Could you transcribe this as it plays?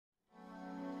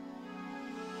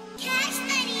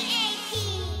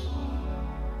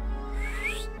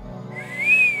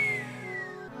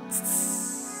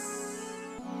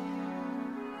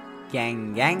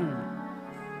Gang gang.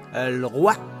 Le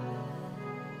roi.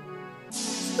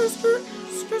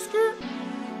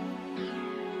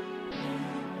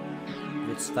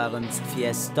 Veux-tu faire une petite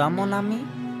fiesta, mon ami?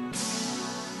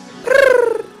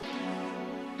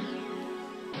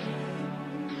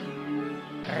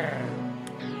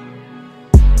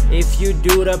 If you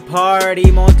do the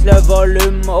party, monte le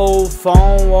volume au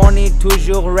fond, on est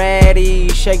toujours ready.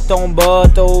 Shake ton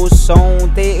bot au son,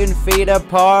 t'es une fille de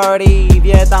party,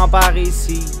 viens t'en par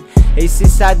ici. Et si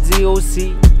ça te dit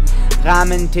aussi,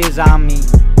 ramène tes amis.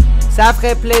 Ça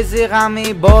ferait plaisir à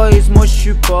mes boys, moi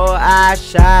j'suis pas à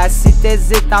chasse. Si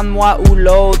t'hésites entre moi ou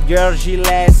l'autre, girl, j'y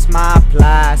laisse ma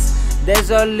place.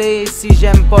 Désolé si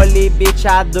j'aime pas les bitches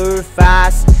à deux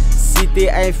faces. Si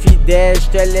t'es infidèle,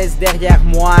 j'te laisse derrière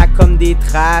moi comme des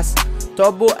traces.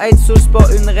 T'as beau être sous, c'est pas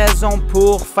une raison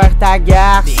pour faire ta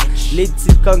garce. Les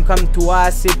petites connes comme toi,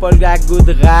 c'est pas le gars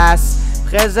good race.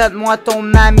 Présente-moi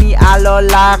ton ami, elle a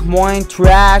l'air moins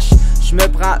trash. J'me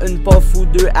prends une puff ou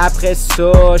deux, après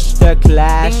ça j'te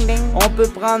clash. On peut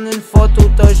prendre une photo,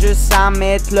 t'as juste à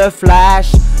mettre le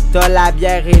flash. T'as la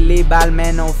bière et les balles,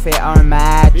 mais on fait un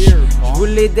match. J'vous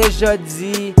l'ai déjà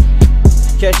dit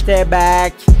que j'étais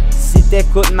back. Si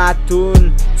t'écoutes ma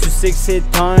tune, tu sais que c'est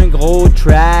un gros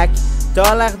track.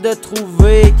 T'as l'air de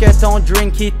trouver que ton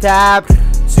drink il tape.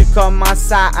 Tu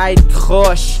commences à être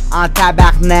croche en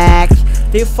tabarnak.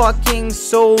 T'es fucking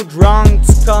so drunk,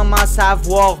 tu commences à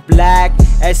voir black.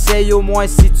 Essaye au moins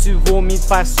si tu vomis de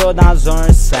faire ça dans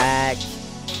un sac.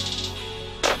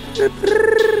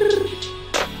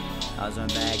 Dans un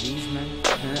baggies, man.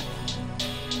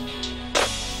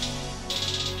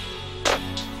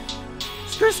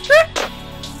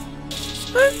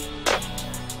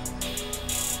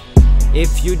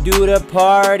 If you do the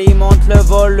party, monte le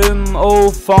volume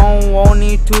au fond, on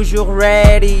est toujours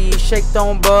ready. Shake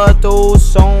ton bot au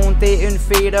son, t'es une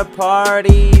fille de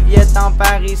party, viens t'en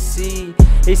par ici.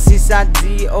 Et si ça te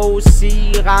dit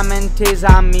aussi, ramène tes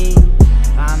amis.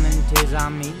 Ramène tes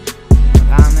amis,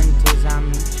 ramène tes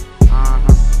amis.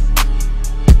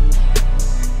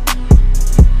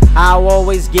 I'm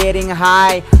always getting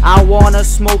high, I wanna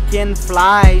smoke and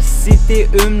fly. Si t'es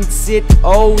une petite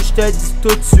oh, j'te dis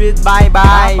tout de suite bye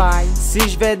bye. Si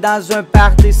j'vais dans un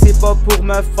party, c'est pas pour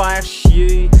me faire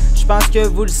chier. J'pense que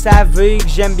vous le savez que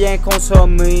j'aime bien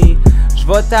consommer.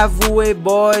 J'vais t'avouer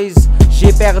boys,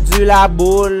 j'ai perdu la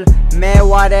boule. Mais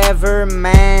whatever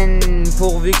man,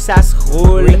 pourvu que ça se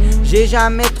roule. J'ai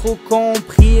jamais trop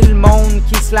compris le monde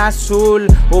qui se la saoule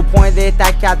au point d'être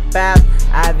à quatre pattes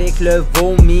avec le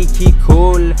vomi qui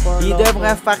coule. Il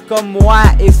devrait faire comme moi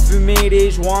et fumer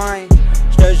des joints.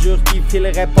 J'te jure qu'il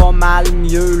filerait pas mal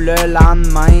mieux le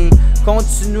lendemain.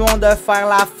 Continuons de faire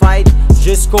la fête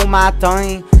jusqu'au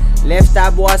matin. Lève ta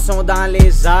boisson dans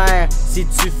les airs si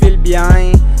tu files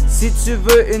bien. Si tu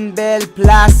veux une belle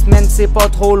place, man, c'est pas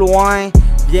trop loin.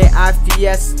 Viens à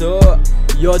fiesta,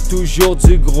 y'a toujours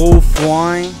du gros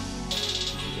foin.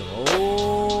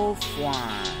 Gros foin.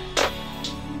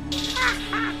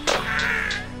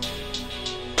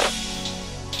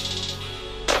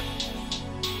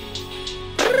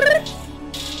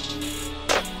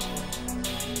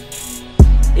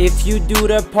 If you do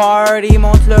the party,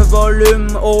 monte le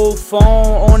volume au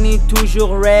fond, on est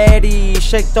toujours ready.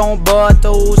 Shake ton bot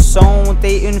au son,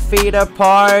 t'es une fille de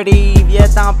party, viens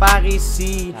t'en par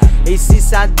ici. Et si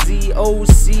ça te dit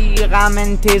aussi,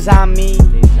 ramène tes amis.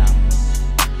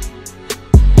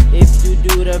 If you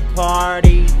do the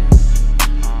party,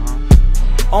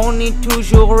 on est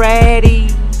toujours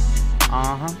ready.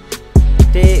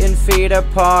 T'es une fille de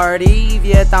party,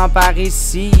 viens t'en par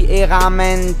ici et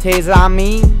ramène tes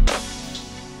amis.